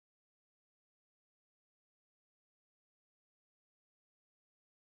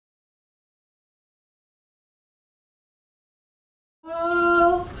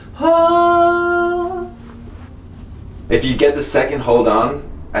Oh. If you get the second hold on,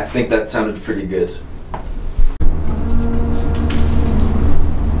 I think that sounded pretty good.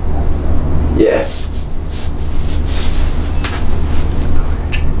 Yeah.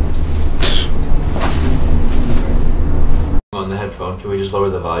 On the headphone, can we just lower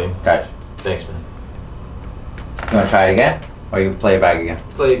the volume? Gotcha. Thanks, man. You want to try it again? Or you play it back again?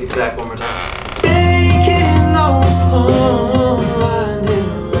 Play it back one more time. Making those long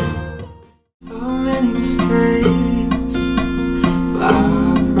winding roads, so many mistakes, but I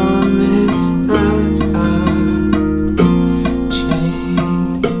promise that I've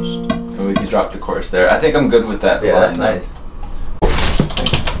changed. And we can drop the chorus there. I think I'm good with that. Yeah, that's nice. Thanks.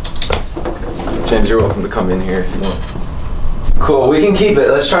 James, you're welcome to come in here if you want. Cool, we can keep it.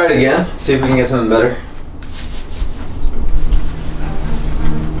 Let's try it again. See if we can get something better.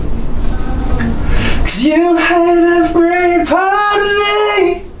 Cause you hate every part of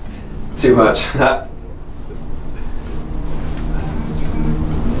me. Too much.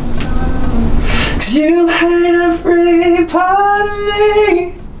 Cause you hate every part of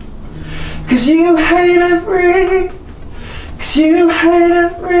me. Cause you hate every. Cause you hate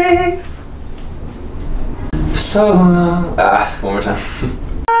every. For so long. One more time.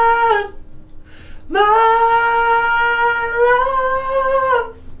 My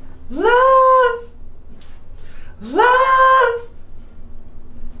love.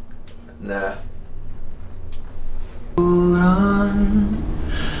 Nah. Hold on,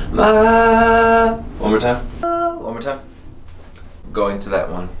 one more time. One more time. Going to that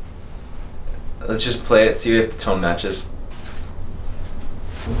one. Let's just play it, see if the tone matches.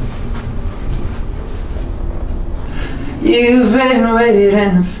 You've been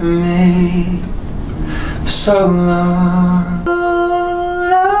waiting for me for so long.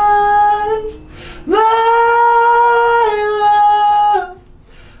 Hold on, my love.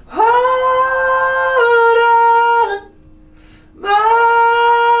 Hold on, my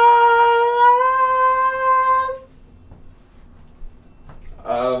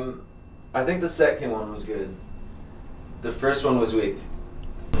love. I think the second one was good. The first one was weak.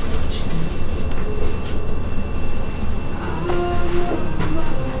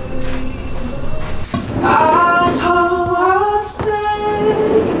 I know I've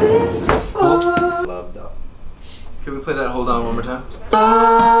said this before. Love that. Can we play that hold on one more time?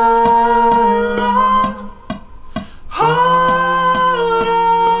 Hold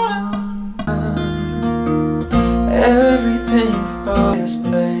on. Everything from this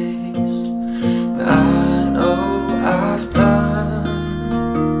place, I know I've done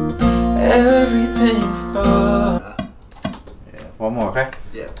everything from. Yeah. One more, okay?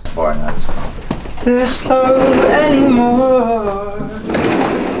 Yeah. Four, no, just This love anymore.